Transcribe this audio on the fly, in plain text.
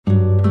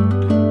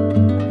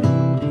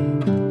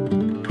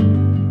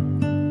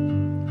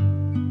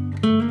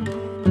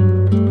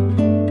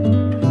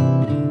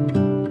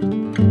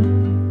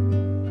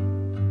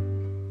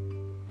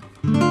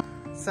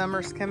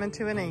summer's coming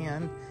to an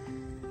end.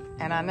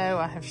 And I know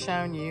I have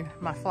shown you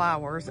my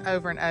flowers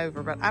over and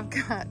over, but I've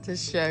got to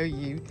show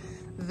you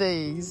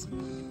these.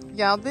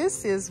 Y'all,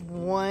 this is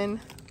one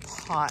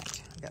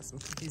pot. I've got some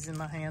cookies in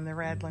my hand, they're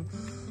rattling.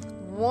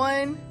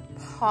 One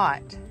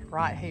pot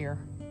right here.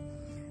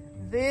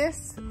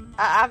 This,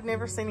 I've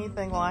never seen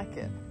anything like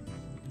it.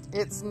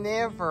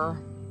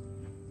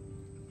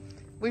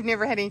 We've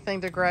never had anything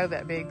to grow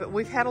that big, but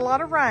we've had a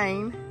lot of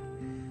rain.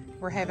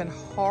 We're having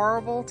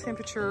horrible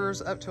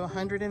temperatures up to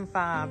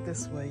 105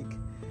 this week.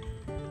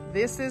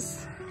 This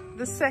is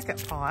the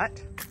second pot.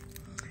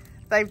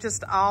 They've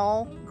just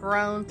all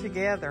grown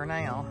together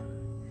now.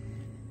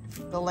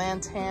 The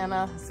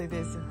lantana, see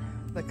these,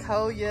 the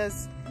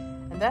coleus,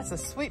 and that's a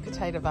sweet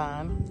potato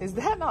vine. Is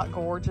that not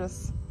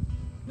gorgeous?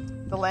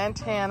 The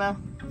lantana.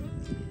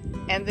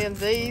 And then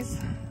these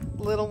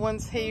little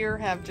ones here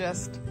have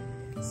just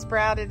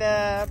sprouted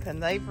up,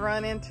 and they've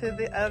run into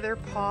the other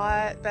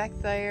pot back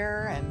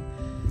there, and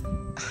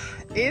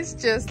it's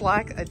just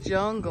like a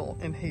jungle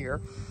in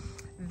here.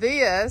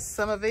 This,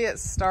 some of it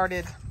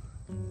started,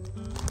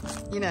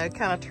 you know,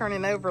 kind of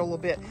turning over a little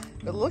bit,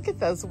 but look at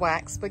those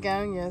wax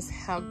begonias,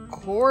 how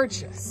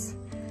gorgeous.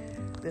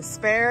 The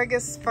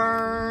asparagus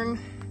fern,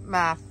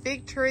 my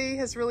fig tree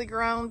has really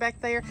grown back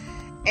there,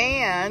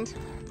 and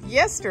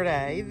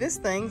yesterday this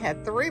thing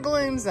had 3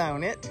 blooms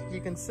on it.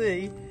 You can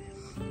see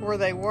where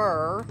they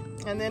were,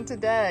 and then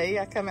today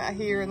I come out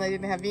here and they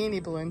didn't have any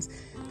blooms.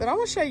 But I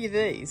want to show you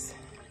these.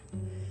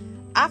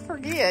 I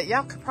forget,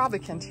 y'all probably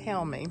can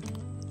tell me.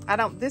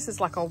 This is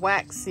like a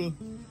waxy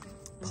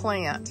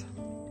plant,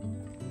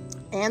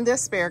 and the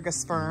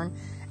asparagus fern,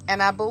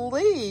 and I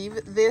believe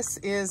this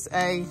is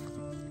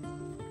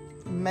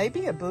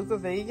maybe a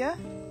bougainvillea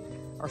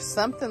or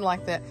something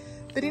like that.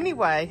 But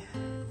anyway,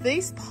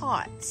 these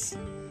pots,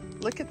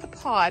 look at the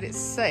pot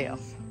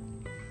itself.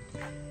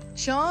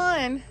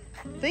 John,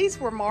 these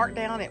were marked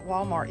down at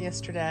Walmart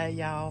yesterday,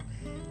 y'all,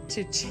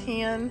 to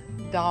 $10.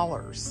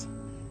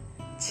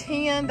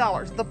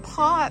 $10. The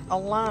pot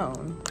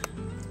alone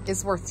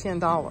is worth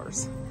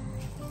 $10.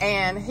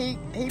 And he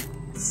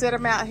set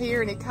them out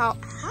here, and he called,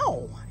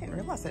 ow, I didn't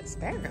realize that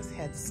asparagus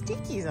had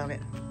stickies on it.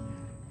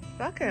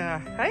 Like a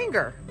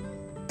hanger.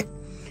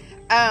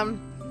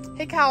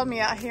 He called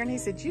me out here and he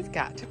said, you've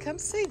got to come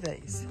see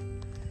these.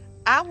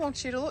 I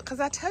want you to look, because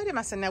I told him,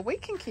 I said, now we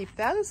can keep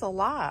those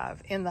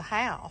alive in the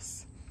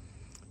house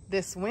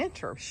this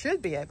winter.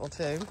 Should be able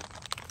to.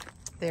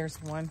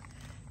 There's one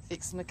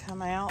fixing to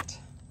come out.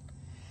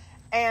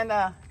 And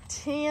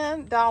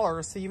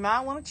 $10. So you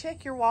might want to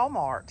check your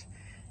Walmart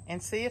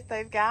and see if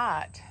they've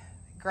got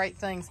great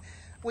things.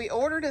 We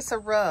ordered us a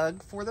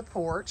rug for the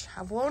porch.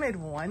 I wanted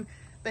one,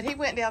 but he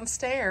went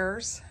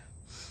downstairs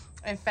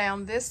and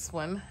found this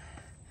one.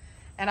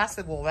 And I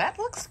said, well, that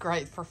looks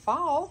great for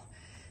fall.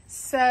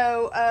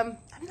 So I'm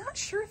not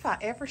sure if I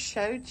ever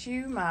showed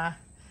you my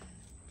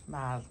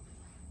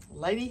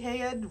lady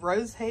head,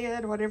 rose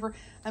head, whatever.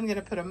 I'm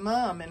gonna put a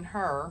mum in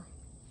her.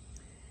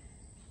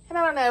 And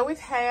I don't know, we've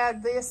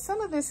had this.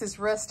 Some of this is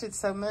rusted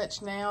so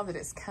much now that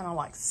it's kind of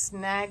like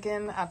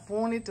snagging. I've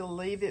wanted to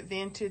leave it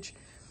vintage,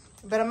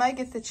 but I may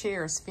get the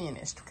chairs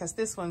finished, because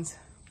this one's,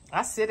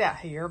 I sit out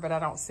here, but I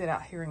don't sit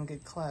out here in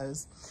good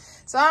clothes.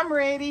 So I'm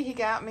ready. He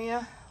got me a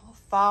little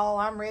fall.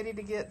 I'm ready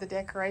to get the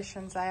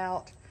decorations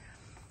out.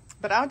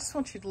 But I just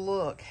want you to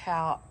look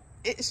how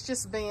it's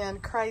just been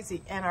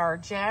crazy. And our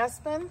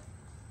jasmine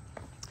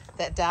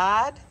that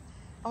died,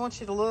 I want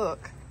you to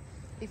look.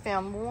 He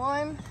found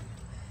one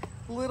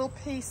little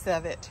piece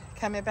of it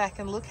coming back,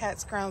 and look how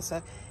it's grown.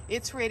 So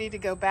it's ready to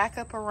go back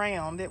up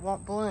around. It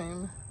won't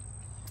bloom,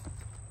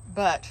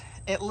 but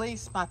at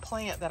least my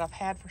plant that I've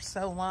had for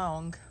so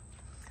long,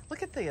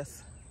 look at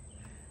this.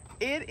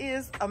 It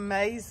is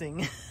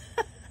amazing.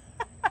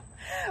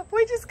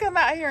 We just come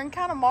out here and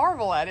kind of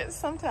marvel at it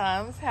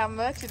sometimes, how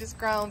much it has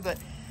grown, but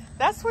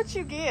that's what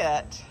you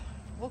get.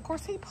 Well, of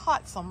course, he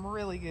pots them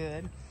really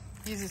good,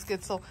 uses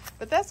good soil,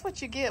 but that's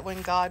what you get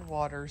when God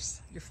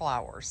waters your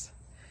flowers.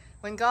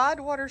 When God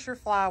waters your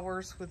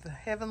flowers with the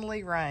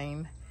heavenly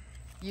rain,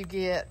 you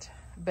get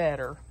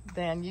better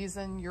than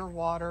using your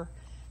water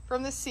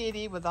from the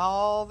city with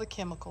all the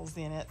chemicals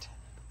in it.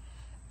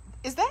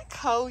 Is that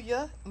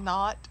Koya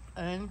not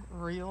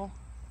unreal?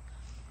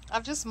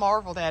 I've just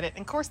marveled at it.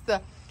 And of course,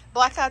 the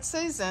black-eyed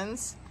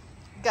Susans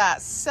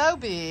got so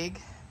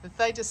big that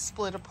they just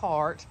split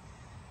apart.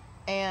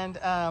 And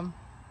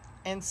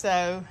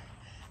so,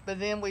 but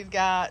then we've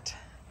got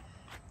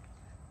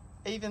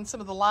even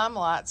some of the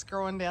limelights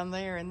growing down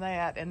there and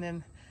that. And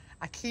then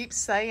I keep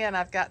saying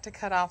I've got to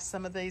cut off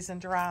some of these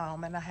and dry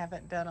them, and I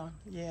haven't done them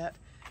yet.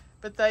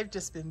 But they've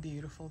just been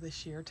beautiful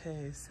this year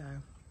too, so.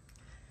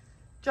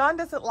 John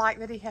doesn't like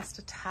that he has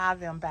to tie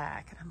them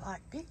back. And I'm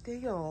like, big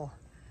deal.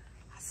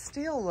 I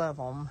still love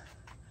them.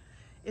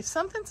 If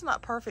something's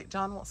not perfect,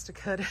 John wants to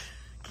cut it,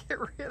 get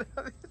rid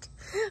of it.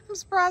 I'm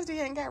surprised he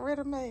ain't got rid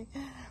of me.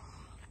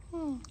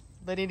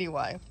 But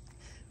anyway,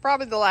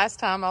 probably the last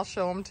time I'll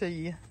show them to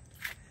you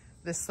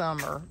this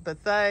summer.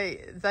 But they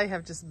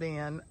have just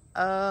been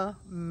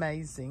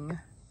amazing.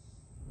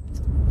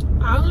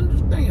 I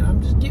understand.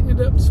 I'm just getting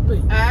it up to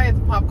speed. I ate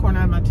the popcorn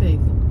out of my teeth.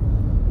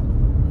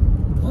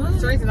 What?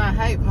 That's the reason I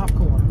hate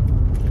popcorn.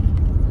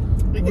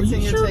 It Well, gets you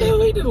in your sure teeth.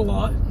 do eat it a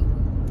lot.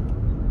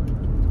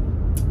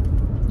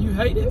 You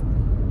hate it?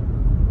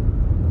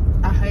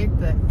 I hate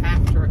the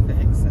after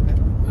effects of it.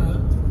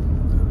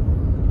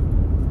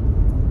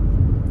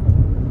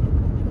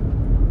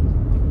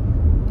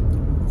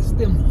 It's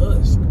them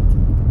husk.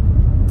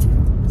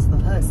 It's the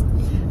husk.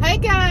 Hey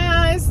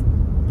guys!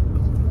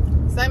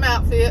 Same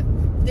outfit,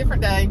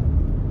 different day.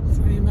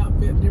 Same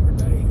outfit, different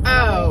day.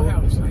 I Oh. don't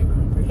have the same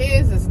outfit.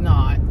 His is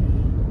not.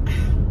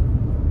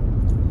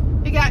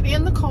 He got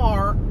in the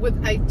car with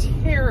a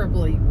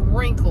terribly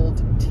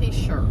wrinkled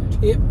t-shirt.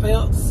 It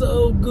felt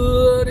so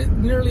good. It's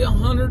nearly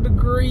 100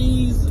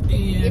 degrees,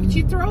 and Yeah, but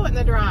you throw it in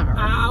the dryer.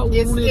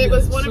 It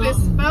was one of his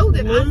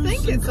folded. I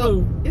think it's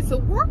a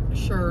work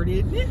shirt,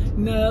 isn't it?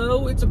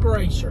 No, it's a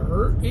gray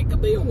shirt. It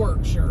could be a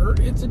work shirt.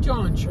 It's a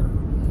John shirt.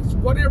 It's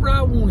whatever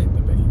I want it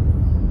to be.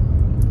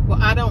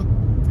 Well, I don't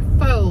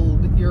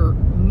fold your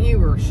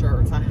newer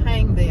shirts. I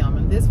hang them,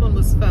 and this one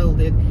was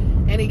folded.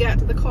 And he got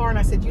to the car, and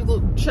I said, "You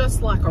look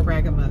just like a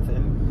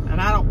ragamuffin."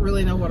 And I don't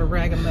really know what a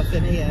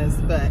ragamuffin is,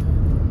 but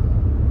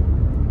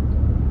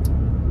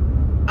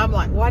I'm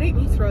like, why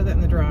didn't you throw that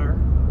in the dryer?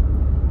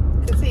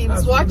 Because he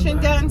was watching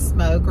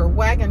Gunsmoke or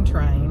Wagon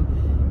Train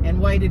and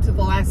waited to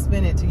the last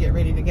minute to get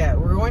ready to go.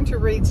 We're going to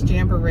Reed's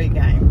Jamboree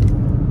game.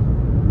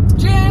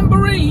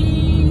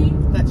 Jamboree!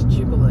 That's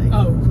Jubilee.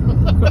 Oh.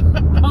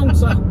 Home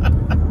song.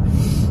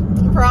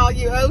 For all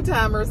you old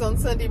timers, on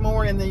Sunday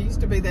morning, there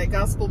used to be that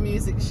gospel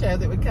music show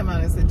that would come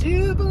on and say,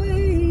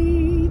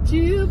 Jubilee,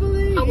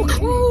 Jubilee. I was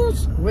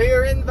close.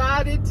 We're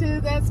invited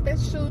to that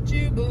special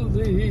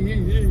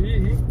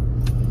Jubilee.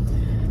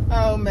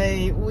 Oh,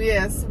 me.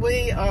 Yes,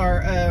 we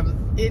are.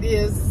 It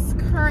is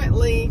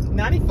currently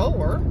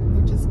 94,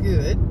 which is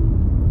good.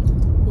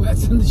 Well,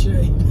 that's in the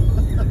shade.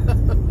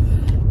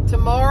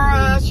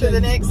 Tomorrow, for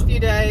the next few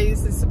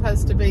days, is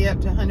supposed to be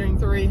up to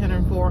 103,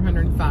 104,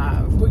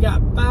 105. We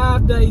got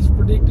 5 days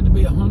predicted to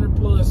be 100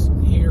 plus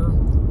here.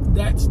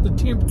 That's the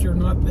temperature,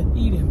 not the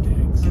heat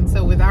index. And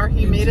so with our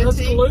humidity,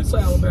 Tuscaloosa,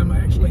 Alabama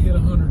actually hit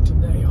 100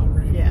 today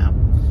already. Yeah.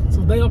 So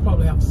they'll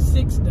probably have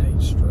 6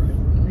 days straight.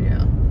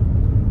 Yeah.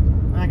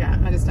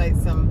 I just ate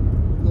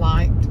some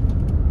light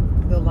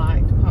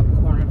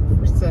popcorn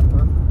for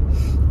supper.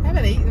 I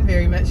haven't eaten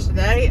very much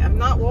today. I've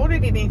not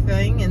wanted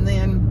anything, and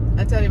then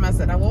I told him, I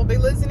said, I won't be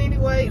losing any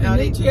weight. And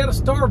then you had a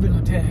starving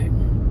attack.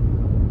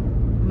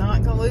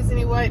 Not going to lose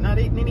any weight, not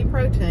eating any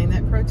protein.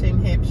 That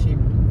protein helps you.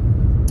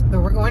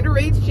 But we're going to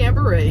Reed's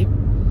Jamboree.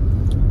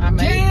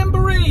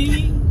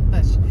 Jamboree!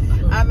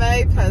 I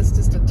may post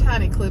just a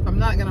tiny clip. I'm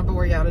not going to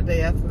bore y'all to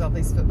death with all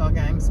these football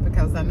games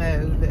because I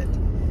know that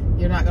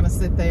you're not going to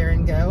sit there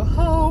and go,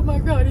 oh my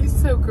God, he's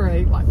so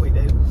great, like we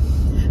do.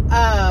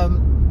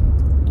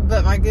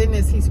 But my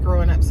goodness, he's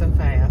growing up so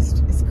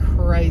fast. It's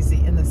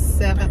crazy. In the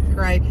 7th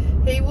grade,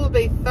 he will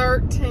be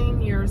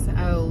 13 years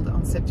old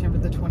on September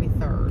the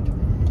 23rd.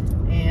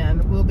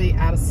 And we'll be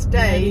out of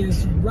state. That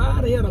is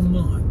right at a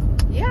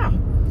month. Yeah.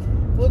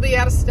 We'll be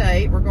out of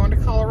state. We're going to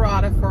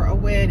Colorado for a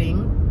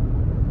wedding.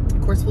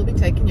 Of course, we'll be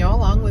taking y'all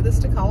along with us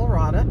to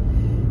Colorado.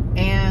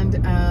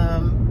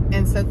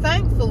 And so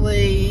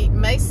thankfully,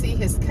 Macy,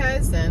 his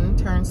cousin,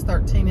 turns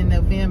 13 in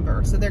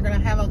November. So they're going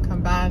to have a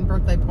combined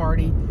birthday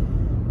party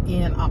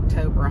in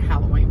October, a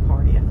Halloween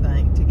party, I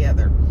think,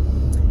 together.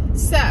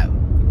 So,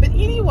 but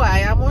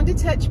anyway, I wanted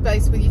to touch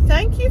base with you.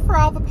 Thank you for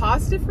all the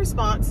positive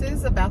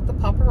responses about the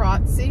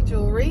paparazzi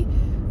jewelry.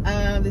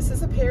 This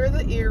is a pair of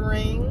the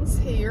earrings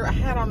here. I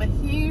had on a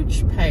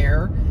huge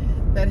pair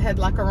that had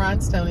like a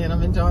rhinestone in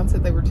them, and John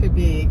said they were too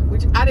big,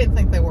 which I didn't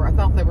think they were. I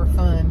thought they were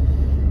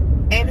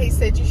fun. And he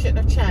said you shouldn't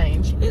have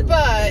changed.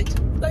 But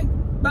they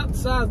about the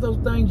size of those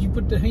things you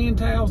put the hand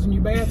towels in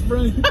your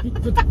bathroom. You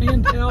put the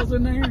hand towels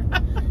in there.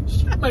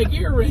 You make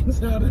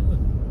earrings out of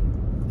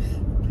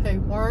them. They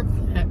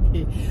weren't that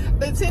big.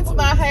 But since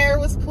my hair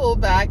was pulled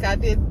back, I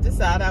did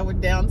decide I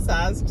would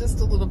downsize just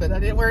a little bit. I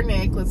didn't wear a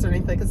necklace or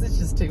anything because it's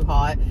just too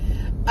hot.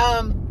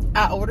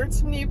 I ordered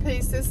some new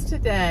pieces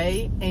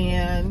today,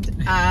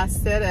 and I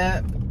set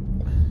up.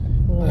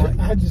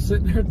 I just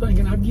sitting there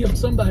thinking, I'll give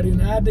somebody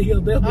an idea.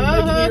 They'll be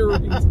making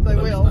earrings. They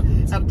will,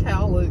 out of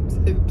towel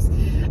hoops.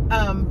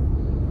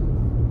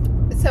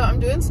 So I'm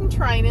doing some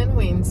training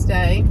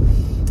Wednesday.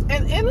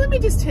 And let me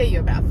just tell you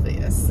about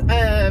this.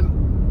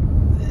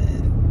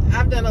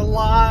 I've done a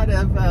lot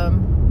of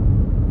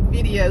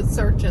video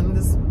searching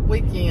this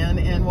weekend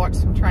and watched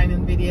some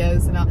training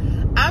videos.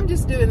 And I'm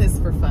just doing this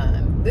for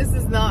fun. This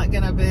is not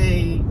going to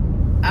be...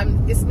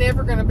 it's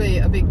never going to be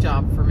a big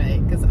job for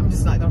me because I'm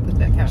just not going to put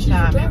that kind of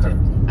time into it.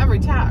 I'm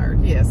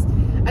retired, yes.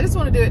 I just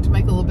want to do it to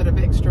make a little bit of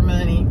extra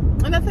money,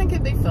 and I think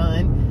it'd be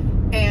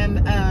fun.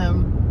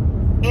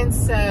 And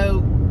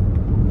so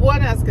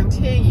what I was going to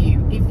tell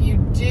you, if you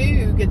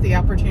do get the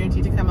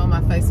opportunity to come on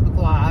my Facebook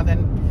Live,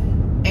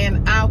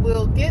 and I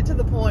will get to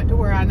the point to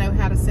where I know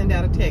how to send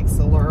out a text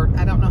alert.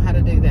 I don't know how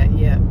to do that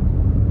yet.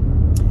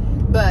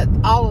 but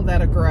all of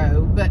that'll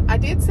grow. But I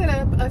did set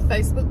up a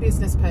Facebook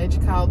business page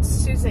called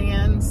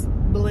Suzanne's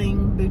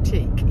Bling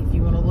Boutique. If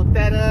you want to look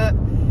that up,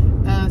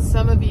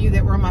 some of you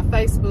that were on my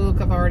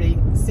Facebook, I've already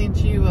sent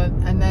you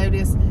a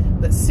notice,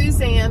 but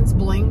Suzanne's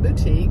Bling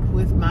Boutique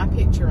with my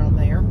picture on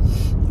there.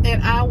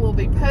 And I will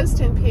be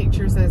posting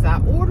pictures as I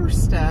order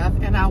stuff,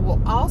 and I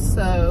will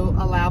also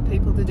allow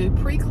people to do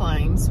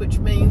pre-claims, which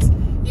means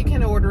you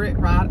can order it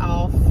right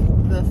off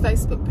the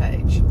Facebook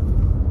page.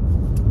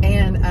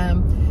 And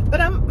but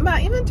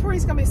my inventory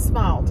is going to be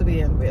small to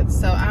begin with,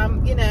 so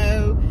I'm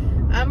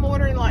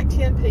ordering like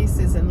 10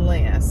 pieces and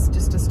less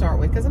just to start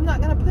with, because I'm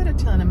not going to put a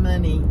ton of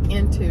money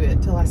into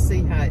it till I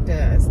see how it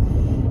does.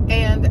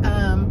 And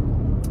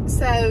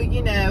so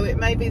it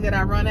may be that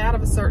I run out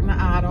of a certain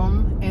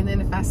item, and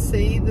then if I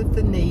see that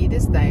the need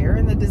is there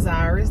and the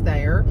desire is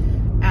there,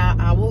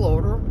 I will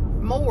order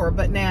more.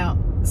 But now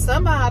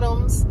some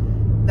items,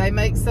 they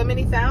make so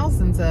many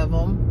thousands of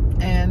them,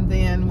 and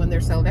then when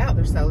they're sold out,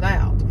 they're sold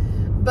out.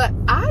 But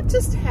I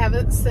just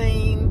haven't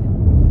seeing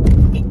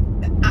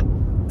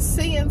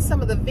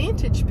some of the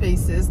vintage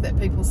pieces that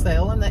people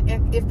sell, and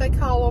if they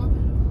call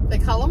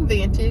them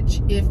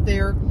vintage if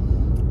they're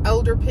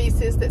older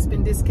pieces that's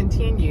been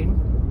discontinued.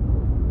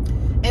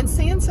 And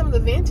seeing some of the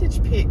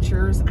vintage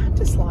pictures, I'm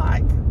just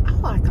like, I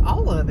like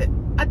all of it.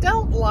 I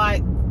don't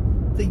like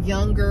the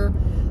younger,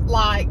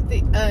 like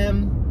the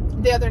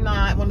other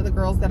night, one of the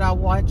girls that I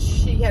watched,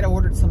 she had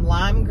ordered some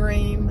lime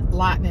green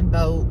lightning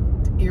bolt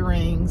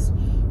earrings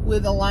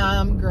with a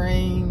lime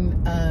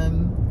green,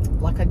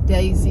 like a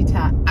daisy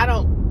type.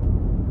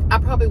 I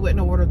probably wouldn't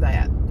order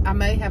that. I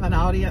may have an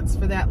audience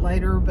for that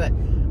later, but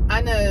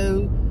I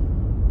know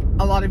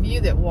a lot of you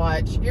that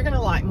watch, you're going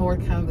to like more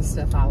kind of the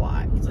stuff I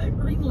like. Was that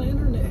Green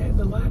Lantern that had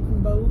the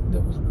lightning bolt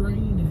that was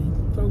green and he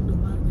threw the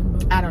lightning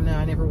bolt? I don't know.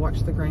 I never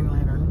watched the Green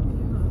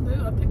Lantern.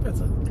 Yeah, I think that's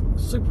a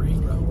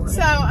superhero. Right?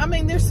 So, I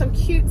mean, there's some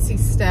cutesy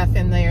stuff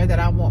in there that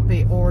I won't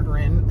be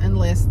ordering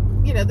unless,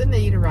 the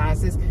need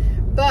arises.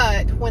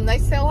 But when they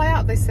sell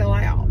out, they sell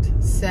out.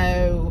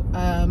 So,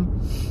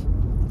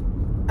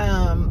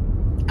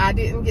 I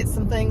didn't get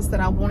some things that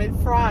I wanted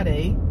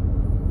Friday,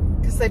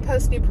 because they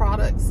post new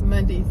products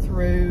Monday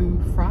through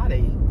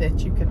Friday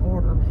that you can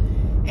order.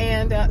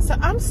 And so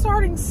I'm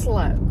starting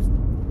slow.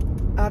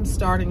 I'm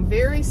starting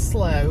very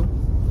slow.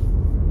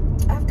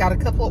 I've got a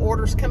couple of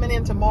orders coming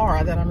in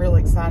tomorrow that I'm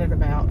really excited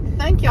about.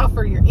 Thank y'all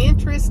for your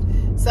interest.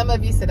 Some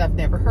of you said I've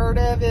never heard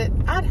of it.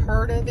 I'd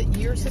heard of it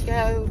years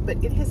ago,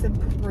 but it has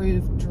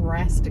improved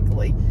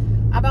drastically.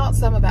 I bought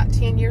some about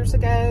 10 years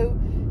ago,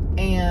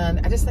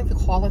 and I just think the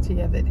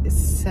quality of it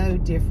is so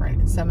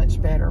different, so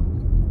much better.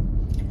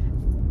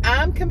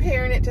 I'm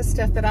comparing it to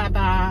stuff that I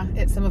buy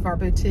at some of our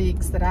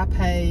boutiques that I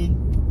pay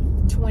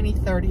 $20,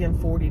 $30, and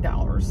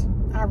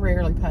 $40. I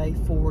rarely pay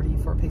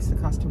 $40 for a piece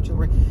of costume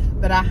jewelry,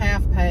 but I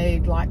have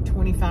paid like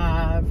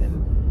 $25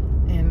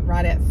 and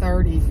right at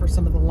 $30 for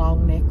some of the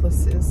long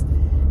necklaces.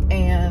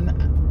 And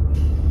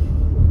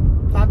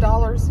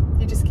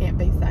 $5, you just can't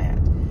beat that.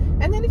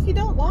 And then if you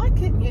don't like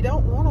it and you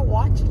don't want to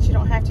watch it, you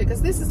don't have to,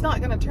 because this is not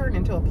going to turn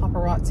into a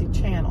paparazzi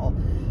channel.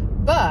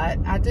 But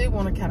I do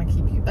want to kind of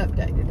keep you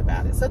updated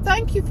about it. So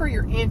thank you for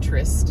your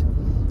interest.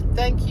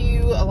 Thank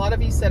you. A lot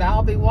of you said,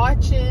 I'll be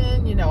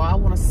watching. I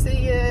want to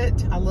see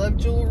it. I love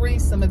jewelry.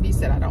 Some of you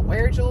said, I don't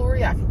wear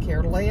jewelry. I could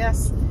care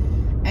less.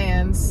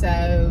 And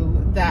so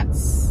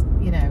that's,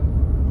 They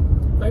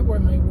may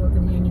work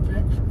in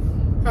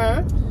manufacturing.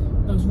 Huh?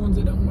 Those ones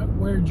that don't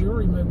wear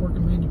jewelry may work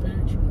in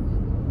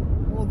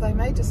manufacturing. Well, they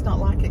may just not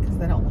like it because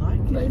they don't like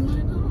it. They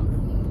may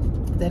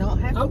not. They don't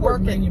have to I work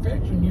worked in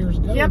manufacturing years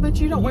ago. Yeah, but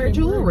you don't wear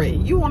jewelry.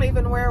 You won't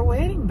even wear a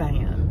wedding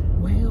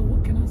band. Well,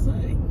 what can I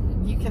say?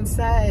 You can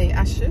say,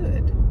 I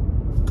should.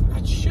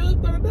 I should,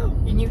 but I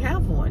don't. And you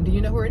have one. Do you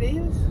know where it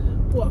is?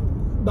 Well,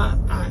 but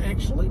I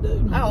actually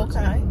do. Oh,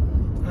 okay.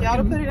 You ought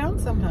to put it on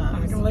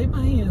sometimes. I can lay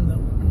my hand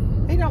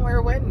on it. He don't wear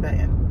a wedding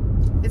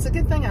band. It's a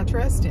good thing I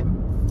trust him.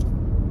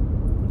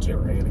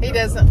 He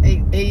doesn't.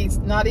 He's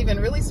not even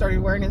really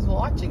started wearing his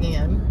watch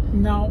again.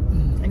 No.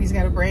 And he's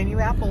got a brand new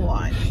Apple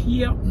Watch.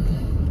 Yep.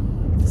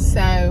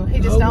 So he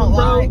just don't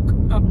like.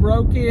 I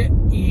broke it,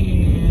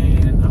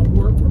 and I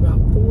worked for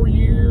about 4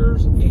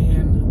 years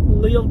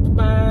and lived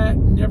by it.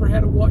 Never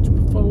had a watch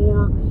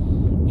before,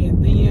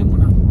 and then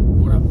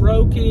when I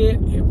broke it,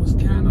 it was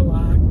kind of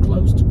like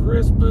close to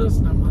Christmas,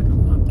 and I'm like,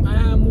 I'm not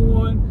buying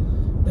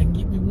one. They can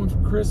get me one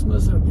for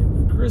Christmas. I'll give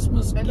me a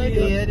Christmas gift. And they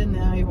did, and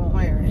now he won't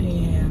wear it.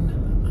 And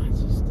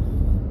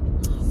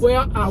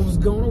well, I was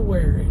gonna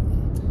wear it,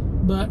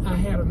 but I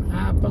had an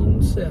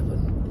iPhone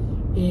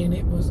 7, and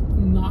it was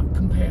not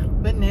compatible.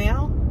 But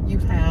now you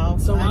have.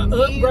 So I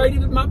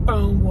upgraded my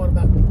phone, what,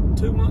 about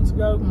 2 months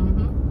ago?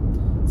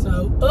 Mm-hmm.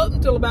 So up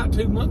until about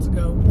 2 months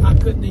ago, I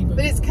couldn't even.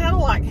 But it's kind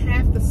of like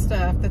half the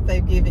stuff that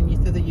they've given you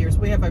through the years.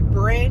 We have a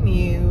brand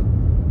new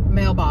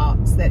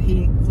mailbox that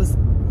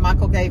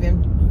Michael gave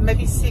him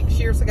maybe 6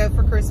 years ago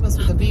for Christmas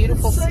with a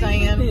beautiful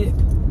stand.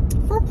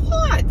 For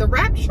what? The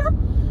Rapture?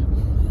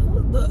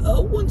 The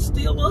old one it's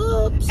still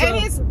up. So.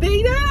 And it's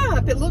beat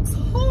up. It looks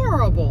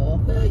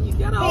horrible. Well, you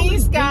got all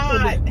He's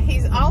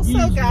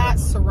also got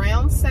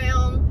surround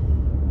sound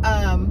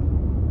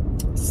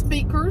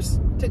speakers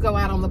to go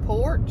out on the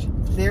porch.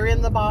 They're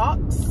in the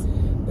box.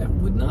 That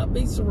would not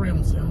be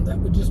surround sound. That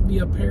would just be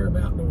a pair of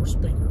outdoor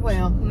speakers.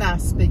 Well,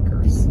 nice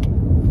speakers.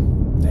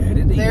 That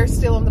it is. They're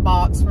still in the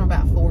box from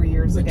about 4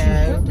 years ago.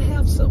 But you have to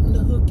have something to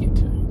hook it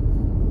to.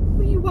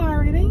 Well, you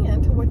wire it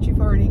in to what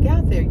you've already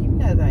got there. You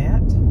know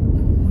that.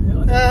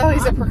 Well, Oh,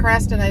 he's a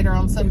procrastinator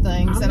on some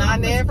things, and I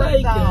never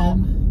thought.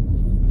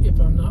 If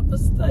I'm not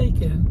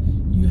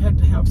mistaken, you have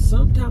to have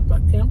some type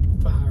of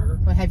amplifier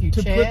Well, have you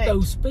to checked? put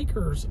those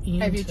speakers into.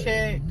 Have you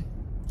checked?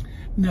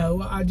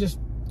 No, I just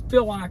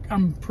feel like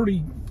I'm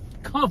pretty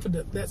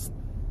confident that's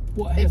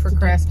what He has to do.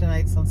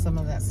 procrastinates on some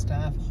of that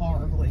stuff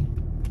horribly.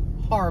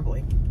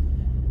 Horribly.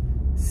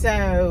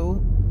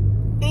 So,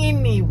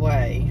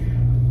 anyway,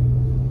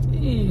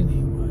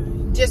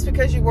 just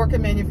because you work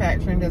in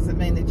manufacturing doesn't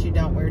mean that you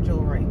don't wear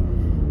jewelry.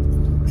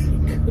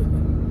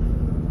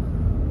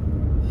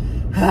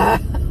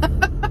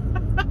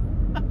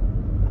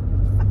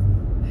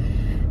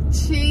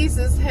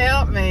 Jesus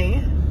help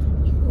me.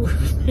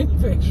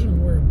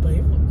 Manufacturing wear a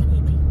belt,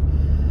 maybe.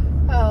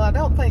 Oh, I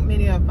don't think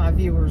many of my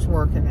viewers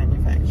work in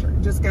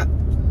manufacturing. Just got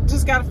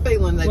a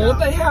feeling they Well,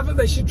 don't. if they haven't,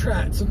 they should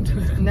try it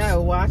sometime.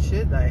 No, why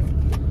should they?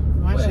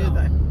 Why should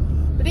they?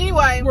 But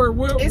anyway,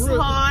 it's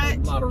hot. A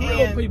lot of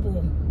real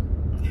people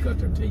cut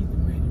their teeth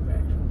in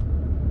manufacturing.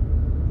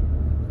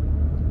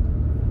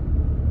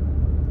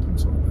 I'm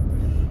sorry about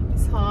that.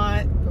 It's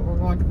hot, but we're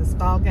going to this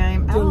ball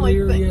game.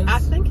 Delirious. I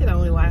think it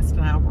only lasts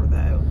an hour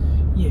though.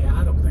 Yeah,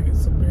 I don't think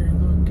it's a very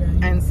long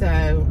game. And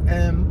so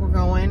we're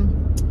going,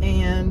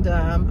 and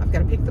I've got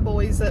to pick the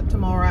boys up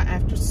tomorrow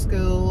after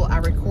school. I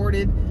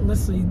recorded.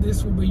 Let's see,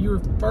 this will be your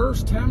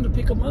first time to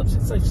pick them up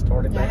since they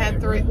started back. I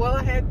had three. Right? Well,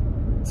 I had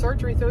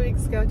surgery 3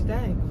 weeks ago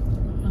today.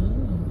 Oh,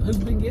 who's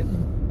been getting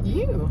them?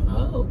 You.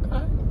 Oh,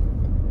 okay.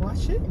 Why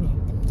shouldn't you?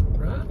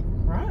 Right.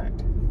 Right.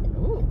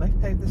 Ooh, they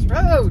paved this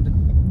road.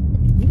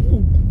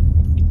 Ooh.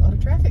 A lot of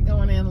traffic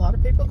going in. A lot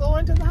of people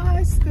going to the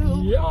high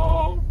school.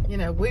 Yeah. You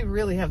know, we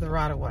really have the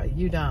right of way.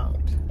 You don't.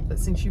 But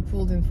since you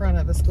pulled in front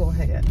of us, go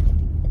ahead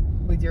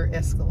with your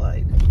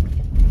Escalade.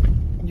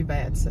 You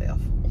bad self.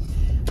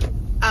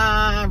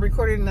 I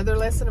recorded another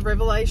lesson of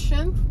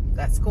Revelation.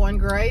 That's going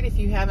great. If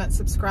you haven't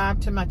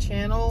subscribed to my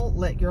channel,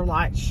 Let Your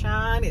Light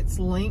Shine. It's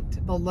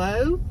linked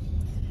below.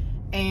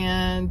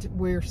 And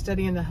we're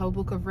studying the whole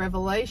book of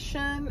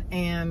Revelation.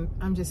 And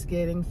I'm just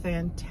getting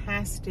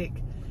fantastic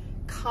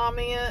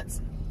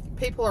comments.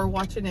 People are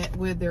watching it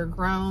with their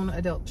grown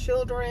adult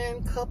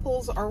children.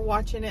 Couples are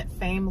watching it.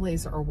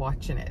 Families are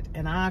watching it.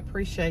 And I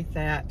appreciate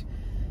that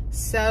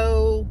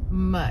so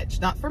much.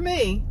 Not for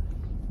me,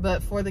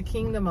 but for the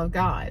kingdom of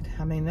God.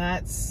 I mean,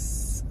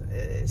 it's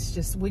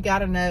just, we got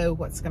to know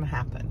what's going to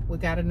happen. We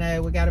got to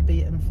know. We got to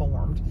be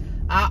informed.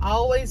 I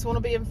always want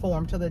to be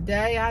informed. Till the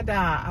day I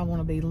die, I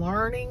want to be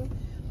learning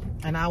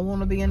and I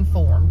want to be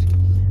informed.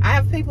 I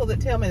have people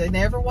that tell me they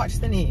never watch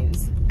the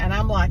news. And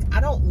I'm like,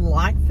 I don't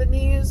like the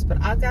news, but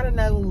I've got to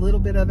know a little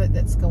bit of it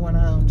that's going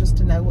on just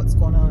to know what's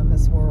going on in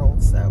this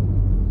world. So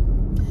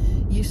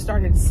you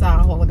started to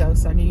sigh a while ago,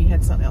 so I knew you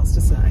had something else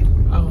to say.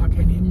 Oh, I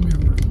can't even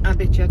remember. I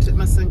bet you I took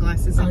my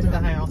sunglasses into the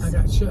house. I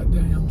got shut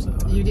down. So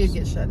You did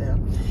get shut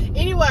down.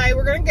 Anyway,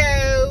 we're going to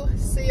go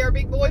see our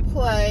big boy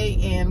play,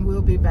 and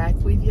we'll be back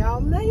with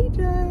y'all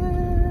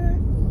later.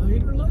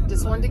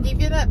 Just wanted to give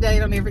you an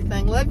update on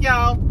everything. Love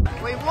y'all.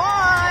 We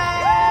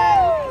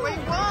won! We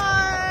won!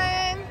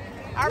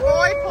 Our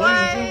boy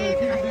played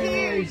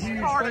a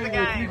huge part of the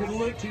game. You can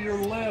look to your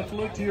left,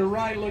 look to your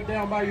right, look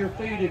down by your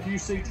feet if you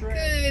see trash.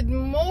 Good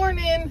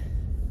morning,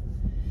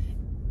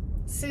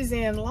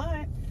 Suzanne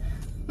Light.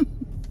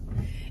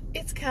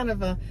 It's kind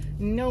of a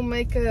no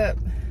makeup,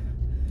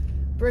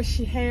 brush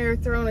your hair,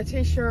 throw on a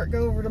t-shirt,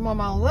 go over to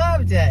Mama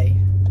Love Day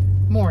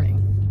morning.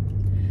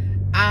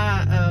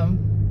 I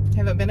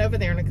haven't been over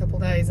there in a couple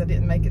days. I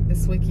didn't make it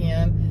this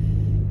weekend.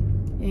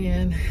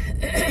 And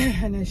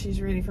I know she's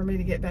ready for me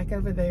to get back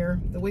over there.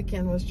 The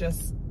weekend was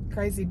just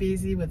crazy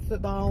busy with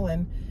football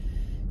and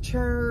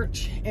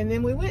church. And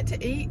then we went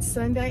to eat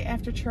Sunday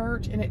after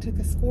church, and it took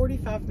us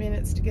 45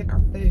 minutes to get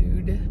our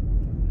food.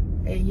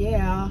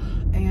 Yeah.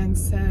 And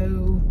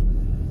so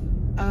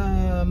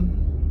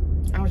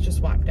I was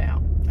just wiped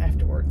out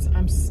afterwards.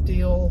 I'm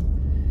still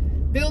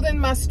building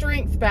my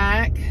strength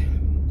back.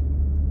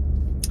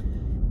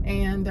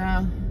 And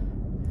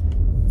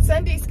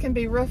Sundays can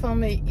be rough on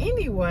me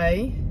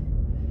anyway,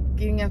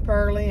 getting up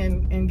early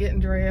and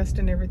getting dressed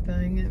and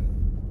everything.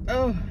 And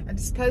oh, I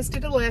just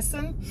posted a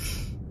lesson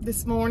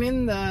this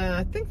morning,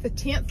 I think the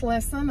 10th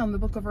lesson on the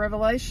book of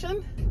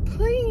Revelation.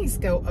 Please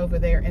go over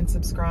there and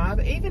subscribe,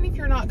 even if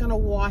you're not going to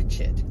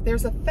watch it.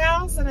 There's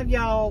 1,000 of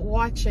y'all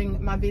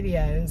watching my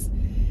videos,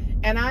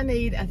 and I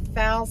need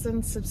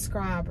 1,000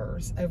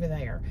 subscribers over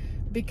there,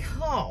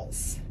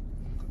 because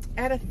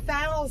at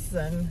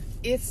 1,000,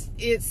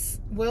 it's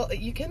well,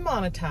 you can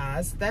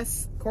monetize.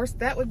 That's, of course,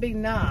 that would be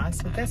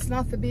nice, but that's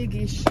not the big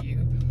issue.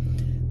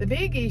 The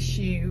big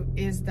issue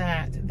is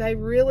that they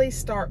really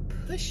start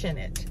pushing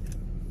it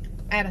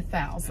at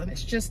 1,000.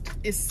 It's just,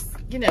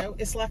 you know,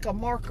 it's like a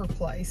marker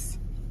place.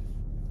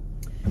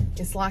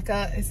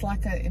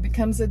 It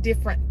becomes a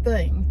different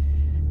thing.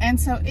 And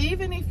so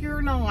even if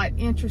you're not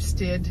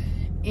interested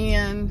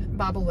in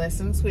Bible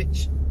lessons,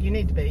 which you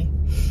need to be,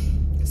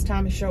 because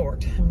time is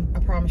short, I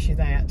promise you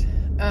that.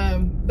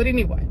 But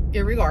anyway,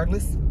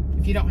 irregardless,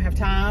 if you don't have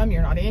time,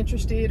 you're not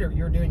interested, or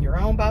you're doing your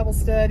own Bible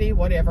study,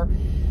 whatever,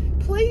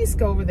 please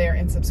go over there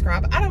and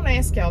subscribe. I don't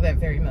ask y'all that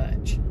very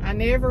much. I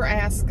never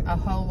ask a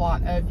whole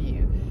lot of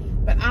you,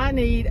 but I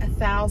need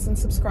 1,000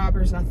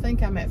 subscribers, and I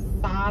think I'm at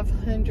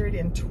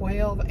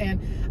 512. And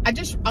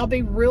I'll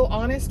be real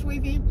honest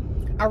with you.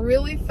 I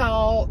really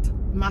thought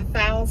my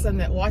 1,000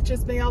 that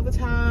watches me all the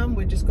time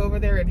would just go over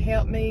there and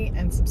help me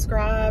and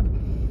subscribe.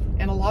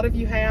 And a lot of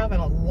you have,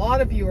 and a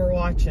lot of you are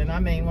watching. I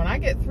mean, when I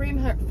get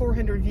 300,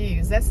 400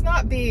 views, that's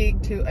not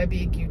big to a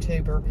big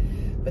YouTuber.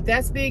 But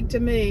that's big to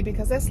me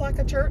because that's like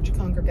a church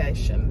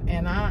congregation.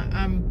 And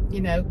I'm,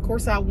 you know, of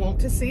course I want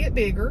to see it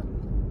bigger,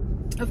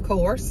 of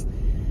course.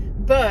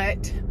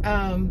 But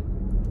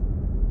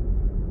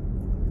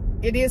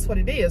it is what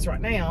it is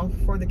right now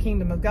for the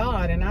kingdom of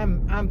God. And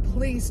I'm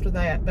pleased with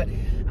that. But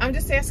I'm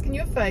just asking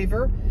you a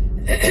favor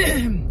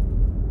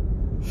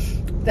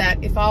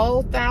that if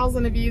all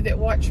 1,000 of you that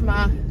watch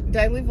my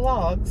daily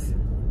vlogs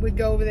would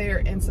go over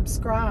there and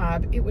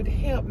subscribe, it would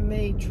help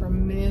me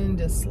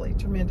tremendously,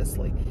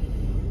 tremendously.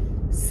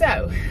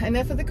 So,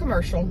 enough of the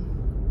commercial.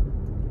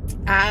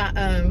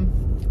 I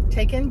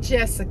taken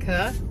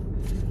Jessica.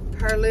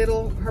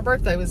 Her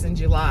birthday was in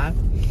July,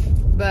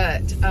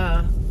 but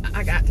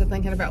I got to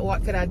thinking about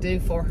what could I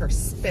do for her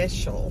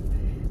special,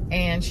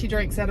 and she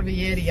drinks out of a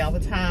Yeti all the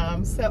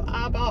time. So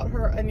I bought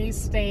her a new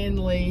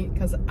Stanley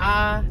because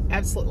I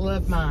absolutely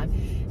love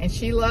mine, and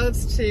she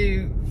loves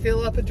to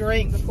fill up a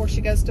drink before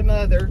she goes to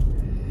Mother.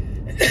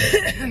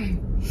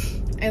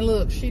 And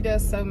look, she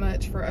does so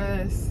much for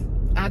us.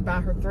 I'd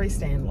buy her 3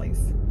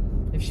 Stanleys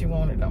if she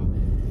wanted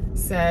them.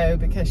 So,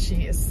 because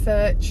she is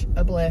such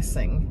a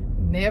blessing.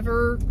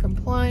 Never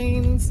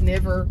complains,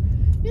 never,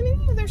 you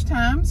know, there's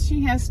times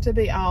she has to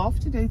be off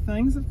to do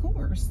things, of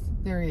course,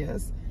 there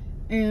is.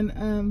 And,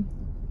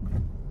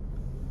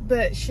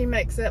 but she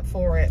makes up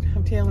for it.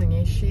 I'm telling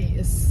you, she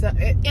is so,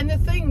 and the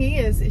thing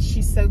is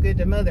she's so good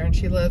to Mother, and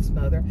she loves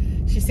Mother.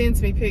 She sends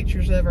me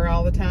pictures of her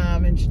all the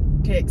time, and she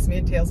texts me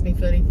and tells me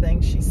funny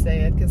things she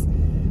said, because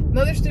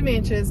Mother's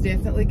dementia is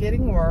definitely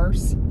getting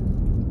worse.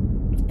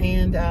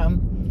 And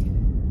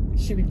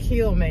she would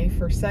kill me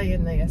for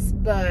saying this,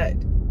 but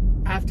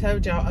I've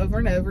told y'all over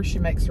and over, she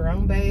makes her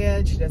own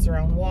bed, she does her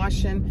own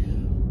washing.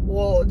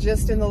 Well,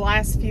 just in the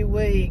last few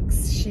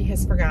weeks, she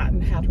has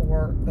forgotten how to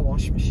work the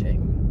washing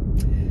machine.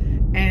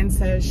 And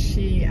so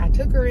I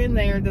took her in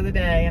there the other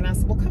day, and I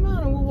said, well, come on,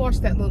 and we'll wash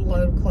that little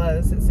load of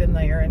clothes that's in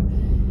there.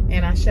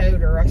 And I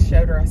showed her, I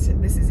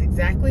said, this is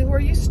exactly where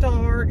you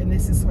start, and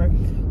this is where,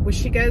 well,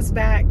 she goes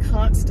back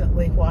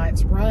constantly while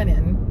it's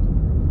running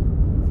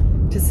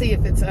to see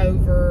if it's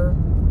over,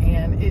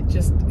 and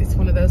it's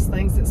one of those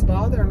things that's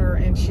bothering her,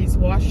 and she's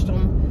washed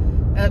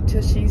them up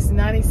till she's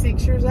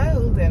 96 years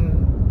old,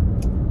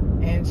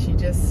 and she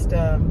just,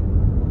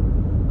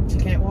 she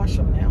can't wash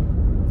them now.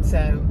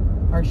 So,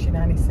 or is she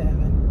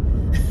 97?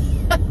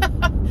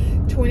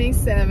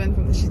 27,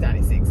 from she's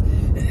 96.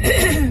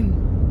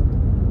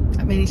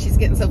 I mean, she's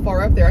getting so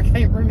far up there, I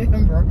can't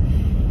remember.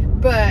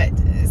 But,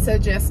 so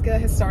Jessica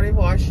has started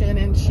washing,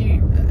 and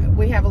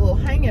we have a little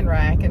hanging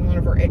rack in one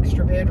of her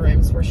extra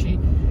bedrooms where she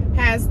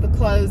has the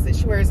clothes that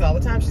she wears all the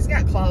time. She's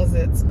got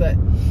closets, but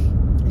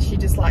she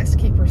just likes to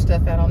keep her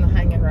stuff out on the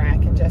hanging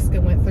rack. And Jessica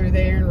went through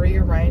there and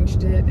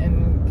rearranged it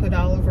and put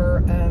all of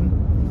her,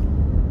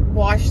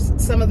 washed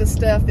some of the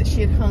stuff that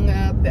she had hung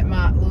up that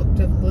might look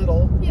a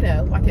little, you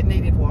know, like it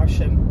needed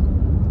washing.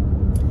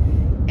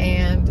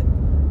 And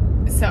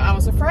so I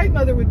was afraid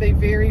Mother would be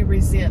very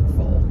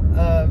resentful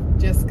of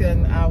Jessica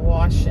and I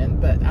washing,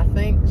 but I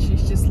think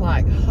she's just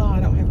like, oh, I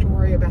don't have to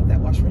worry about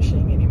that washing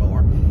machine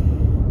anymore.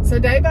 So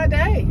day by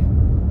day,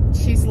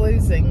 she's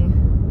losing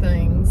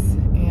things,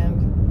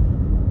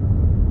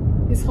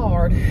 and it's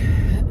hard.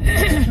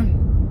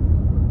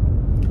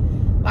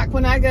 Like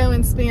when I go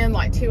and spend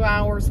like 2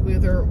 hours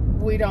with her,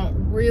 we don't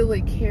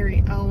really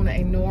carry on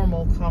a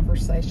normal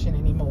conversation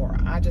anymore.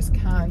 I just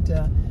kind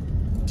of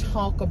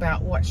talk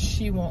about what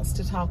she wants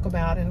to talk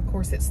about, and of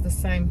course it's the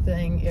same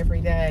thing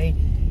every day.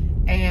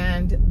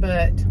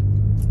 But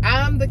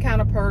I'm the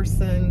kind of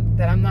person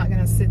that I'm not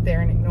going to sit there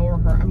and ignore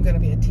her. I'm going to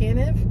be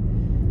attentive,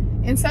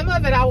 and some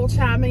of it I will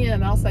chime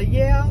in. I'll say,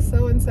 yeah,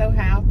 so and so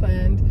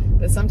happened,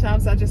 but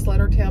sometimes I just let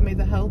her tell me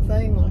the whole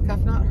thing like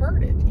I've not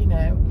heard it, you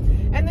know.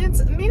 And then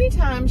many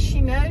times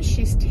she knows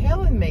she's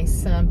telling me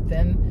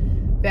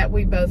something that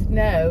we both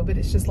know, but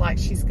it's just like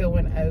she's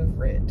going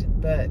over it.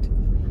 But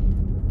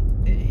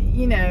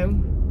you know,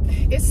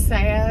 it's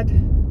sad.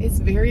 It's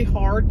very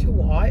hard to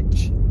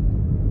watch.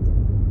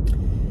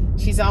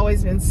 She's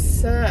always been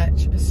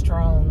such a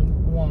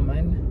strong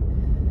woman.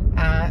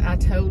 I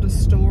told a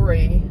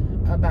story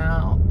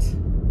about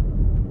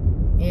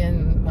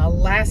in my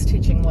last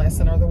teaching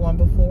lesson, or the one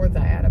before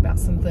that, about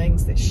some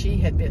things that she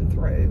had been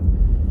through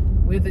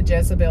with the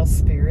Jezebel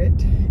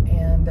spirit.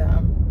 And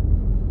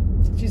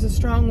she's a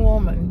strong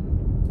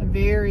woman, a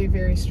very,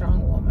 very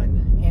strong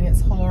woman. And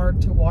it's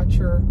hard to watch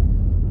her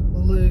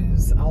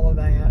lose all of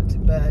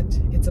that, but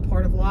it's a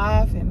part of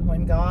life. And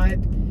when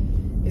God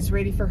is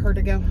ready for her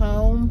to go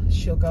home,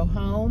 she'll go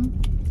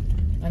home.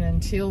 And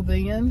until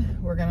then,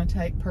 we're going to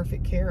take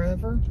perfect care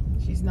of her.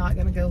 She's not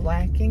going to go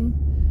lacking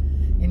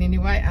in any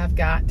way. I've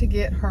got to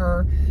get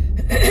her,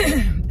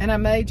 and I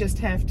may just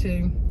have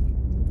to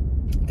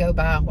go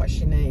buy what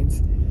she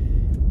needs.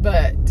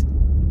 But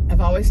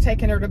I've always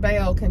taken her to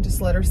Belk and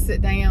just let her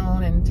sit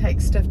down and take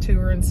stuff to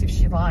her and see if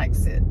she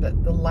likes it.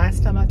 But the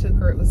last time I took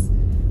her,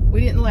 we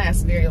didn't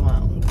last very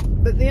long.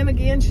 But then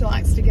again, she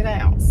likes to get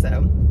out,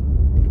 so.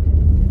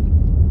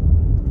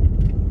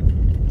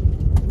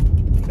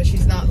 But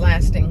she's not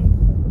lasting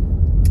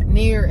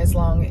near as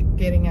long at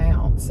getting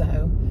out.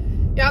 So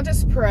y'all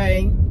just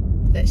pray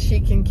that she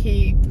can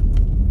keep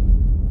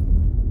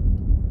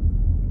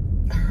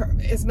her,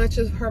 as much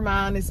of her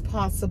mind as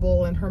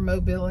possible and her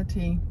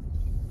mobility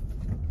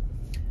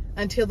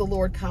until the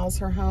Lord calls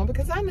her home,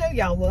 because I know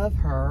y'all love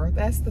her.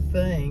 That's the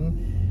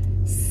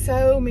thing.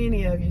 So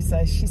many of you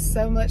say, she's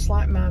so much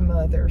like my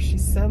mother.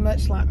 She's so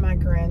much like my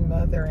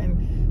grandmother.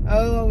 And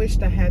oh, I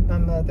wished I had my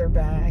mother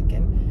back.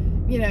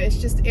 And you know, it's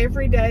just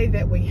every day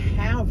that we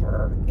have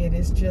her, it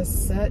is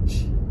just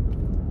such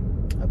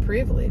a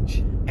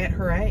privilege at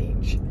her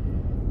age.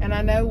 And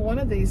I know one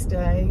of these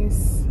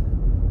days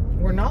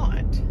we're not,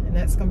 and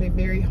that's going to be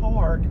very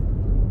hard.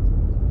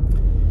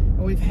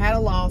 We've had a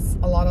lot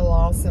of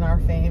loss in our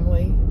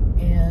family,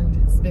 and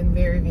it's been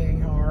very, very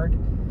hard.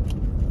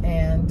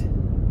 And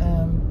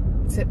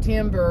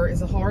September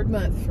is a hard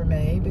month for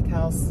me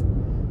because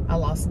I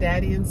lost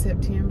Daddy in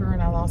September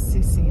and I lost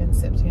Sissy in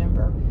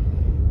September.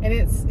 And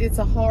it's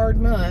a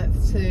hard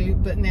month too,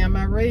 but now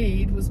my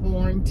Reed was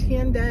born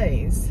 10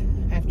 days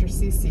after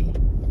Sissy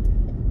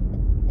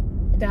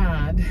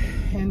died.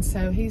 And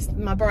so he's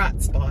my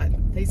bright spot.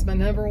 He's my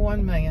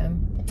 #1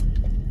 man.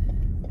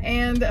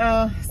 And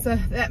so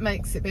that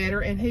makes it better.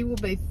 And he will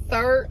be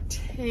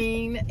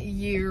 13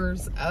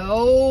 years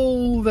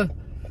old.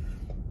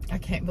 I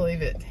can't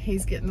believe it.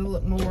 He's getting to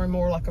look more and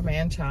more like a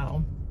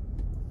man-child.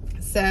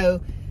 So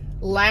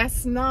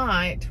last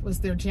night was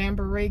their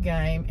jamboree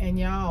game, and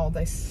y'all,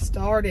 they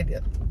started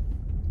it.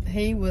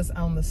 He was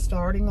on the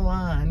starting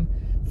line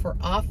for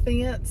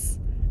offense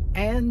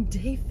and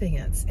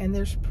defense, and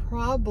there's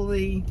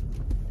probably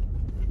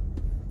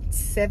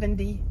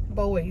 70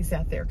 boys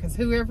out there, because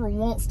whoever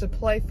wants to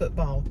play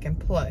football can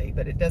play,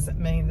 but it doesn't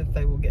mean that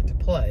they will get to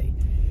play.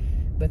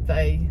 But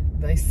they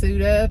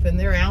suit up and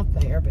they're out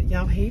there. But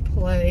y'all, he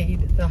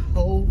played the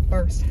whole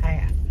first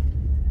half.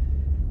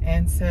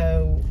 And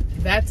so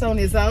that's on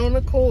his own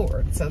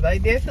accord. So they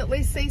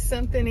definitely see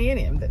something in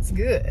him that's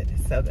good.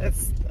 So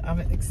I'm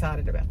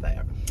excited about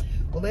that.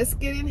 Well, let's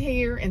get in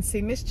here and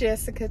see Miss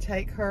Jessica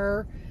take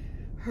her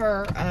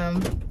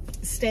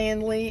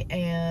Stanley.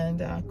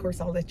 And of course,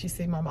 I'll let you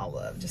see Mama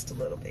Love just a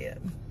little bit.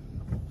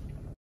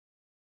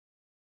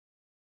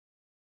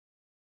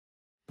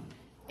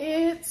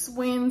 It's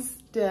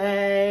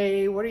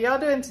Wednesday. What are y'all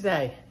doing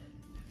today?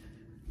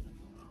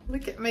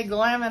 Look at me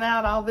glamming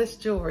out all this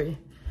jewelry.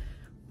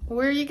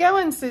 Where are you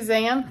going,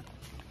 Suzanne?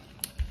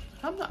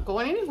 I'm not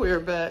going anywhere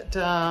but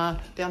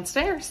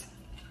downstairs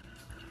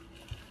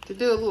to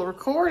do a little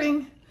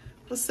recording.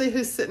 Let's see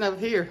who's sitting over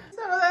here. Who's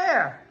over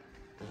there?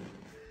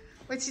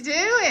 What you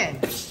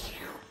doing?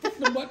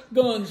 What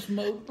gun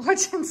smoke?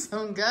 Watching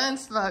some gun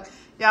smoke.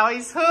 Y'all,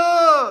 he's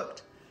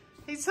hooked.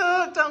 He's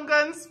hooked on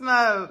gun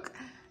smoke.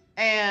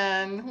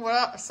 And what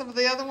else? Some of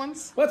the other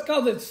ones? What's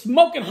called it's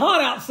smoking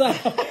hot outside.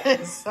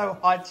 It's so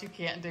hot you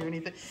can't do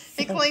anything.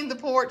 He cleaned the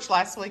porch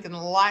last week and the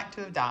light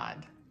to have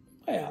died.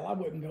 Well, I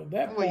wouldn't go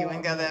that far. Well, you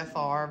wouldn't go that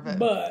far,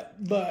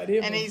 but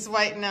he's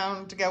waiting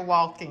on to go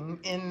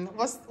walking. And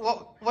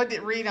what did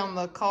it read on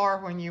the car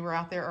when you were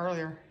out there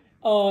earlier?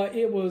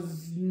 It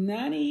was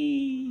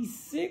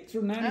 96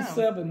 or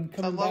 97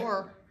 coming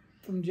lower, back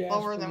from Jasper.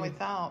 Lower than we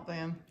thought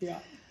then. Yeah.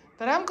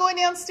 But I'm going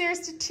downstairs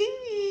to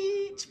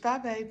teach. Bye,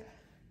 babe.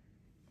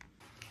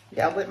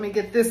 Yeah, let me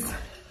get this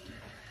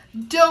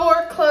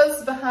door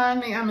closed behind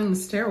me. I'm in the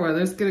stairwell.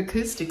 There's good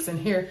acoustics in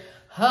here.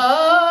 Ah,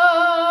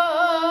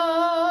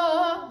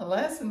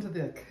 listen to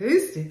the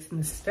acoustics in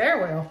the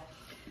stairwell.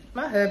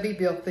 My hubby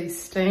built these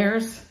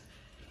stairs.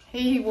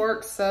 He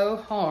worked so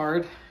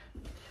hard.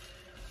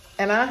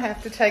 And I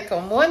have to take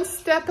them one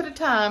step at a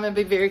time and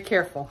be very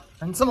careful.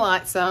 Turn some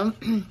lights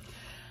on.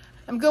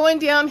 I'm going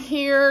down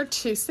here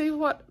to see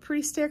what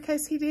pretty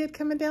staircase he did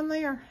coming down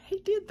there. He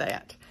did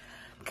that.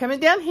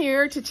 Coming down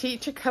here to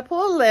teach a couple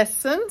of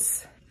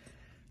lessons.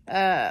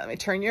 Let me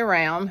turn you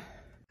around.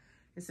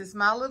 This is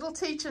my little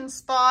teaching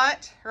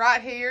spot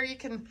right here. You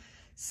can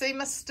see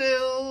my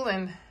stool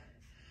and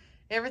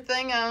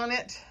everything on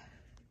it.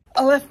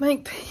 I left my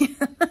ink pen.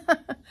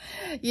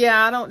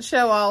 Yeah, I don't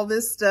show all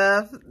this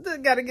stuff.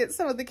 Got to get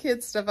some of the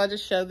kids' stuff. I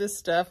just show this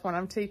stuff when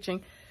I'm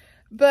teaching.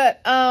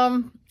 But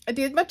I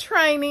did my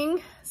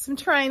training, some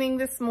training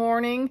this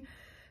morning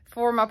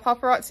for my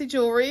paparazzi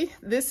jewelry.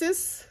 This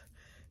is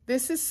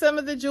some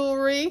of the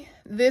jewelry.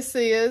 This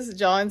is,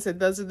 John said,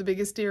 those are the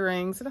biggest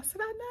earrings. And I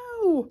said, I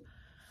know.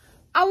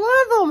 I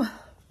love them.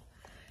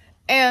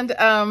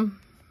 And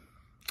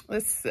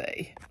let's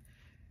see.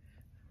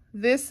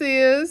 This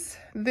is,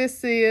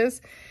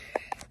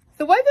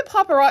 the way that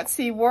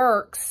paparazzi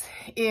works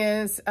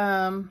is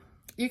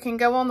you can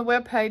go on the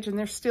webpage and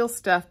there's still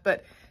stuff,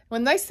 but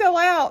when they sell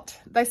out,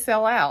 they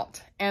sell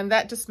out. And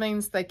that just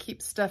means they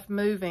keep stuff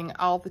moving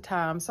all the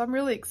time. So I'm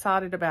really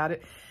excited about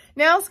it.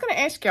 Now, I was going to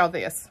ask y'all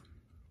this.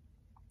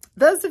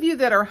 Those of you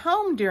that are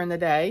home during the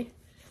day,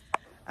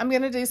 I'm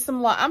going to do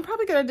I'm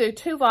probably going to do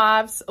 2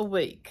 lives a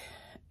week.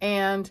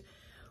 And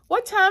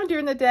what time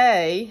during the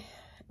day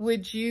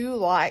would you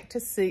like to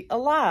see a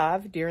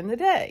live during the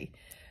day?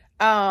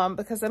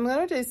 Because I'm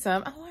going to do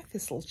some, I like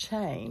this little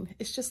chain.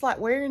 It's just like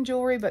wearing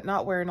jewelry, but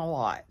not wearing a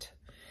lot.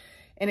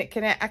 And I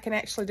can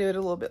actually do it a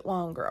little bit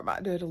longer. I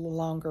might do it a little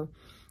longer.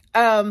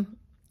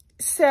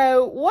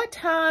 So what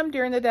time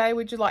during the day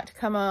would you like to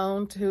come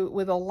on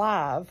with a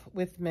live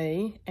with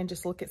me and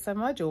just look at some of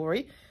my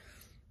jewelry?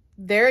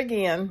 There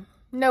again,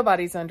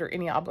 nobody's under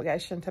any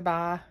obligation to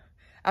buy.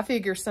 I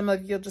figure some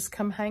of you'll just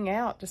come hang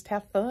out, just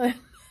have fun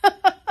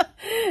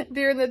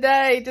during the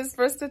day, just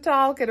for us to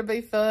talk. It'll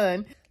be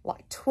fun.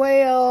 Like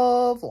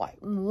 12, like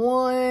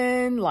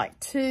 1, like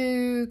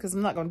 2, because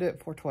I'm not going to do it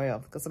before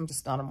 12 because I'm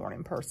just not a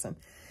morning person.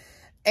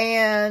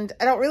 And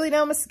I don't really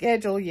know my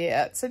schedule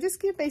yet, so just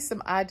give me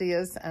some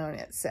ideas on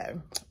it.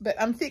 But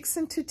I'm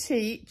fixing to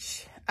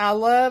teach. I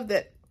love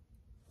that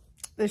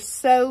there's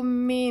so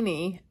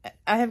many.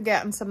 I have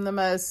gotten some of the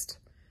most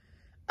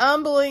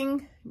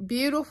humbling,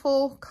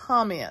 beautiful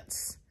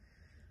comments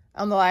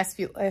on the last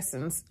few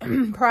lessons.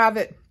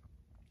 Private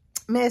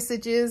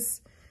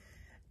messages,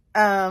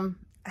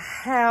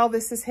 how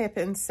this has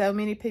helped so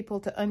many people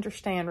to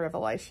understand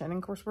Revelation. And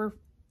of course, we're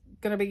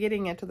going to be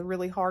getting into the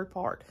really hard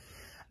part.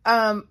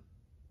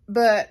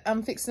 But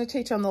I'm fixing to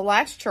teach on the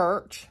last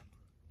church.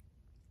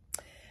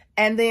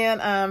 And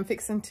then I'm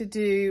fixing to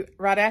do,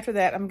 right after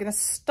that, I'm going to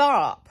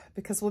stop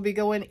because we'll be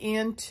going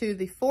into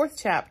the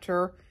 4th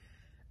chapter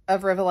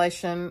of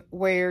Revelation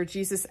where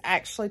Jesus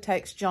actually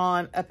takes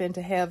John up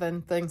into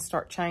heaven. Things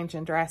start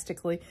changing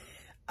drastically.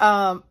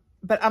 But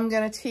I'm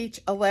going to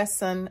teach a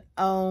lesson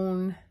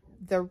on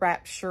the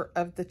rapture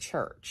of the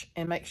church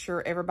and make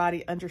sure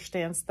everybody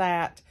understands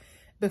that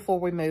before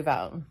we move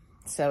on.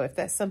 So if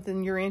that's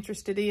something you're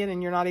interested in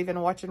and you're not even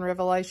watching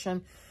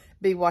Revelation,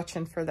 be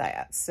watching for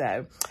that.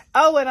 So,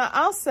 oh, and I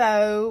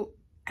also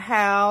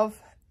have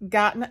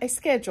gotten a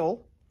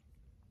schedule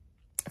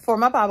for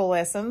my Bible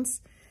lessons.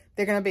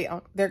 They're going to be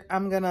on,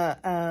 I'm going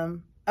to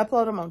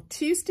upload them on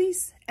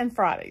Tuesdays and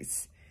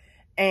Fridays.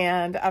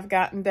 And I've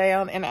gotten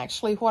down, and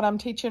actually what I'm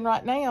teaching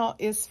right now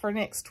is for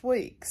next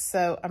week.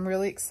 So I'm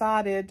really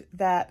excited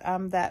that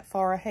I'm that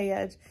far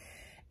ahead.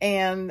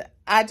 And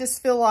I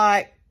just feel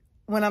like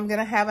when I'm going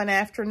to have an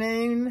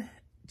afternoon,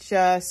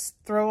 just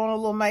throw on a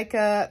little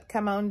makeup,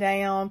 come on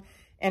down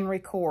and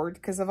record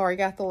because I've already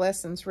got the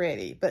lessons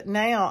ready. But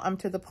now I'm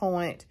to the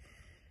point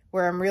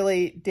where I'm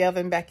really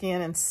delving back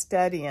in and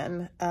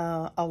studying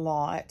a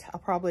lot. I'll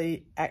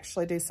probably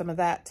actually do some of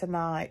that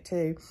tonight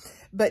too.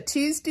 But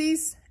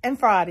Tuesdays and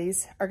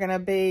Fridays are going to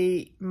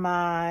be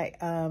my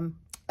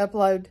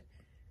upload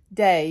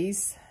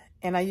days,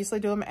 and I usually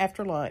do them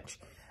after lunch.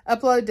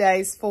 Upload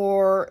days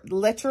for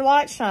Let Your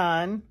Light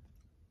Shine,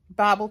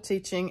 Bible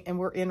teaching, and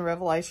we're in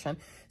Revelation.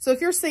 So if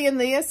you're seeing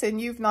this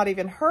and you've not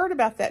even heard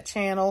about that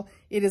channel,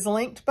 it is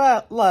linked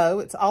below.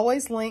 It's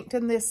always linked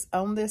in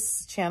on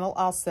this channel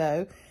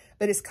also,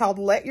 but it's called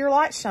Let Your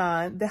Light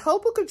Shine. The whole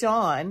book of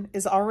John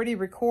is already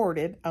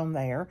recorded on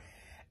there.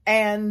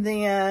 And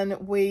then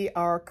I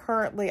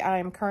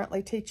am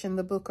currently teaching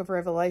the book of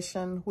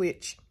Revelation,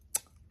 which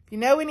if you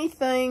know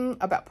anything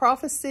about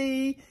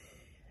prophecy,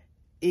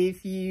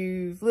 if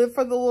you've lived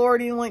for the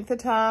Lord any length of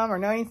time or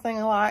know anything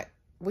like,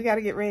 we got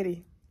to get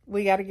ready.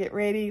 We got to get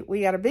ready.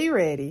 We got to be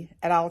ready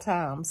at all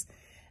times.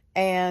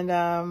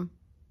 And,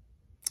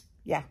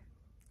 yeah,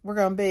 we're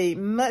going to be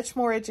much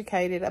more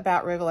educated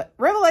about Revelation.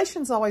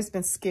 Revelation's always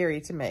been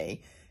scary to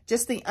me.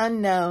 Just the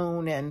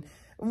unknown and,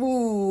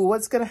 ooh,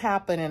 what's going to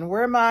happen and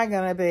where am I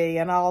going to be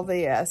and all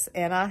this.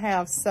 And I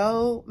have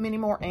so many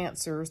more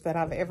answers than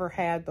I've ever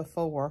had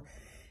before.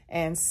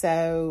 And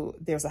so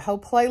there's a whole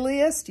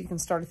playlist. You can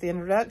start at the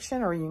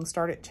introduction or you can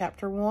start at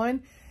chapter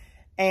 1.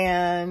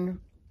 And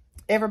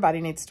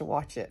everybody needs to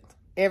watch it.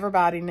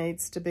 Everybody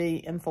needs to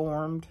be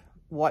informed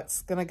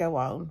what's going to go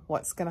on,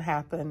 what's going to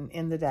happen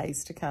in the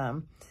days to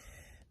come.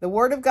 The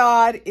Word of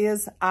God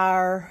is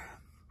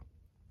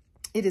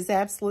it is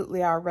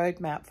absolutely our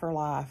roadmap for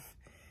life.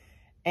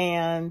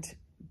 And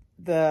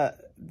the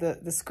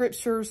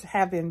scriptures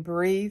have been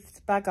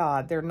breathed by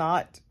God. They're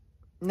not,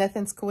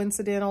 nothing's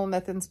coincidental,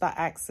 nothing's by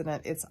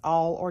accident. It's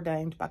all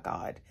ordained by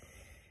God.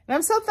 And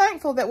I'm so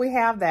thankful that we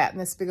have that in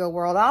this big old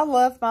world. I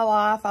love my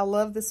life. I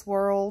love this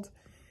world.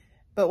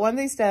 But one of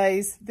these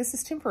days, this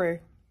is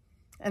temporary.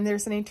 And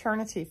there's an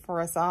eternity for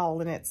us all,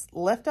 and it's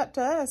left up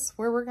to us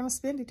where we're going to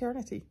spend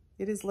eternity.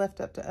 It is left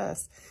up to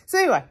us. So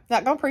anyway,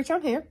 not going to preach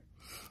on here.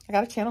 I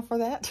got a channel for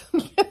that.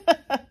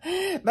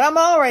 But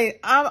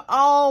I'm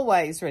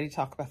always ready to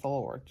talk about the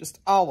Lord. Just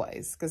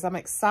always. Because I'm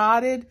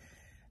excited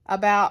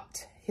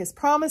about his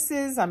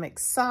promises. I'm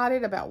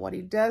excited about what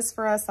he does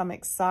for us. I'm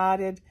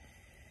excited.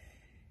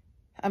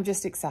 I'm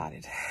just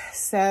excited.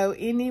 So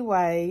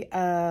anyway,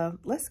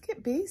 let's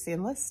get busy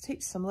and let's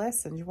teach some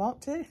lessons. You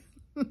want to?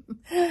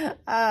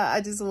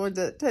 I just wanted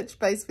to touch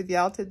base with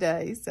y'all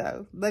today.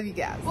 So love you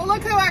guys. Well,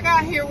 look who I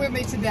got here with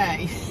me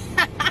today.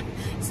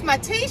 It's my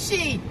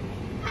Tishy.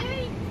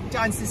 Hey.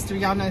 John's sister.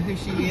 Y'all know who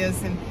she is.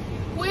 And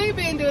we've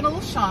been doing a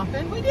little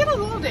shopping. We did a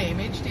little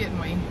damage, didn't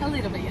we? A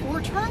little bit.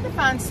 We're trying to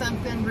find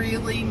something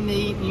really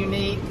neat and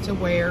unique to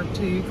wear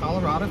to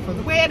Colorado for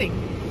the wedding.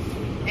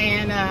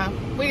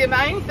 And we didn't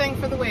buy anything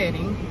for the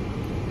wedding,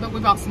 but we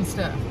bought some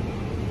stuff.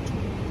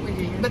 We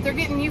did. But they're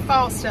getting new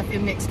fall stuff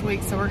in next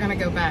week, so we're going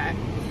to go back.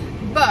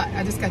 But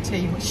I just got to tell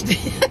you what she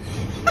did.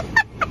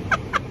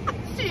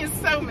 She is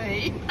so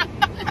mean.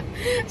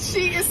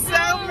 She is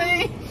so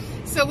mean.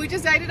 So we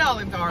just ate at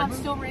Olive Garden. I'm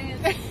still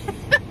red.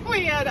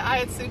 I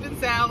had soup and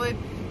salad.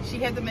 She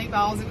had the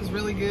meatballs. It was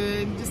really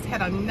good. Just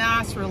had a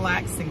nice,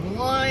 relaxing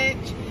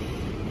lunch.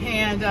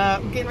 And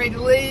getting ready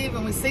to leave,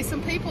 and we see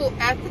some people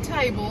at the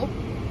table,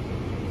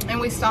 and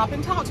we stop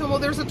and talk to them. Well,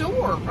 there's a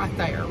door right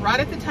there, right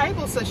at the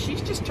table. So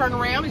she's just turned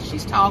around and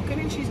she's talking,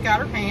 and she's got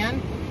her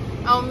hand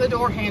on the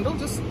door handle,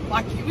 just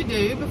like you would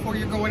do before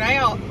you're going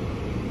out,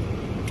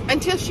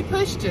 until she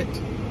pushed it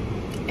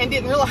and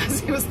didn't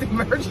realize it was the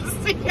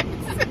emergency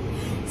exit.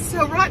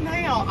 So right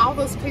now, all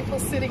those people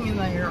sitting in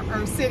there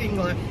are sitting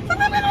like,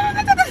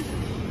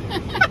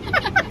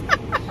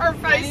 her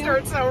face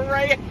turned so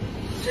red.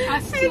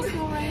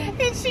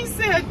 And she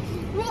said,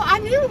 well, I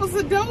knew it was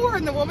a door.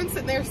 And the woman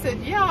sitting there said,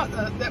 yeah,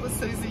 that was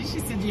Susie. She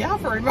said, yeah,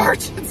 for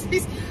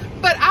emergencies.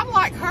 But I'm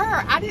like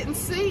her. I didn't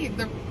see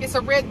it's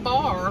a red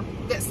bar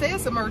that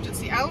says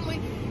emergency only.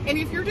 And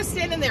if you're just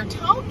standing there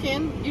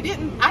talking,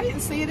 I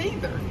didn't see it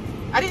either.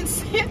 I didn't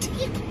see it till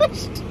you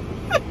pushed.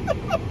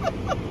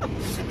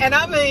 And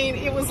I mean,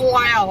 it was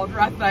loud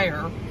right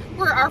there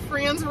where our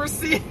friends were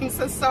sitting.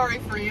 So sorry,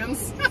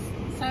 friends.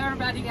 So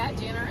everybody got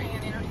dinner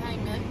and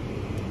entertainment.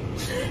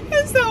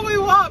 And so we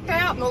walked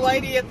out, and the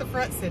lady at the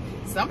front said,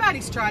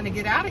 somebody's trying to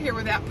get out of here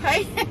without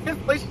paying. And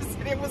Felisha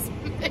said it was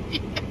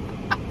me.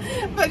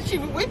 But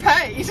we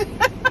paid.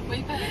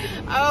 We paid.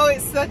 Oh,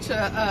 it's such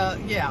a,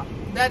 yeah,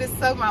 that is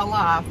so my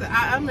life.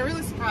 I'm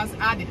really surprised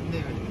I didn't do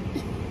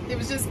it. It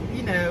was just,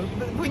 you know,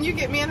 when you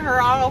get me and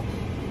her all,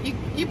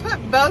 you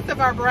put both of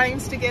our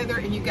brains together,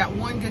 and you've got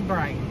one good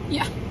brain.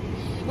 Yeah.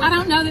 I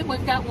don't know that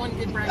we've got one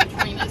good brain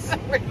between us.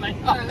 We may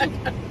not.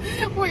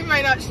 We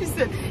may not. She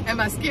said, am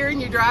I scaring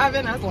you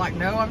driving? I was like,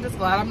 no, I'm just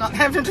glad I'm not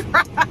having to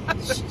drive.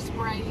 She's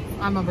brave.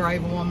 I'm a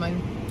brave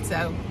woman.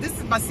 So this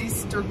is my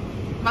sister.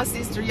 My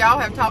sister, y'all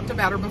have talked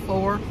about her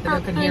before. Her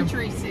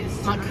country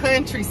sister. My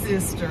country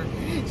sister.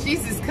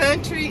 She's as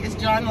country as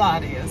John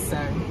Light is. So,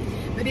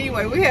 but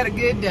anyway, we had a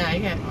good day,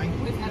 haven't we?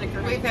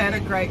 We've had a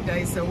great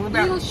day. So we're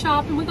about to go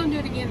shopping. We're going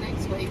to do it again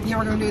next week. Yeah,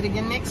 we're going to do it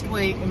again next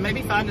week, and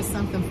maybe find us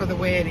something for the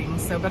wedding.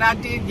 So, but I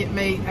did get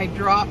me a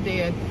drop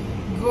dead,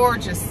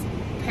 gorgeous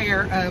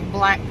pair of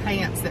black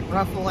pants that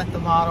ruffle at the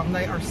bottom.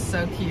 They are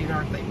so cute,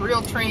 aren't they?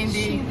 Real trendy.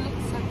 She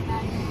looks so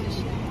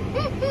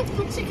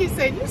fabulous. She keeps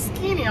saying, you're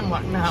skinny. I'm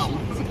like, no,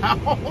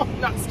 I'm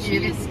not skinny.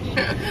 She is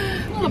skinny.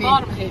 A little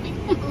bottom heavy.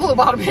 A little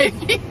bottom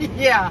heavy.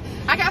 Yeah.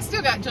 I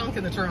still got junk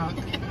in the trunk.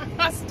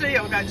 I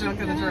still got junk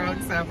in the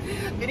trunk. So,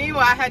 but anyway,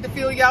 I had to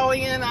fill y'all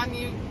in. I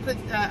knew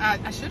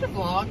I should have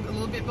vlogged a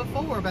little bit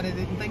before, but I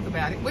didn't think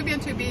about it. We've been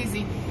too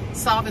busy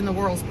solving the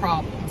world's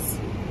problems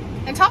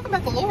and talking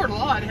about the Lord a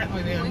lot, haven't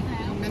we been? We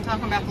have. Been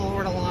talking about the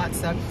Lord a lot.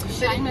 So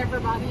shame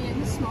everybody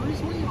ain't as smart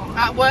as we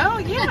are.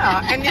 Well,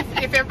 yeah. And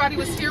if everybody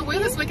was here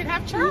with us, we could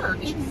have church.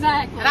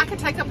 Exactly. And I could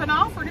take up an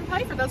offering and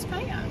pay for those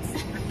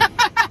pants.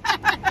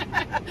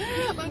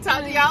 We'll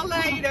talk to y'all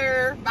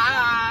later.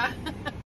 Bye.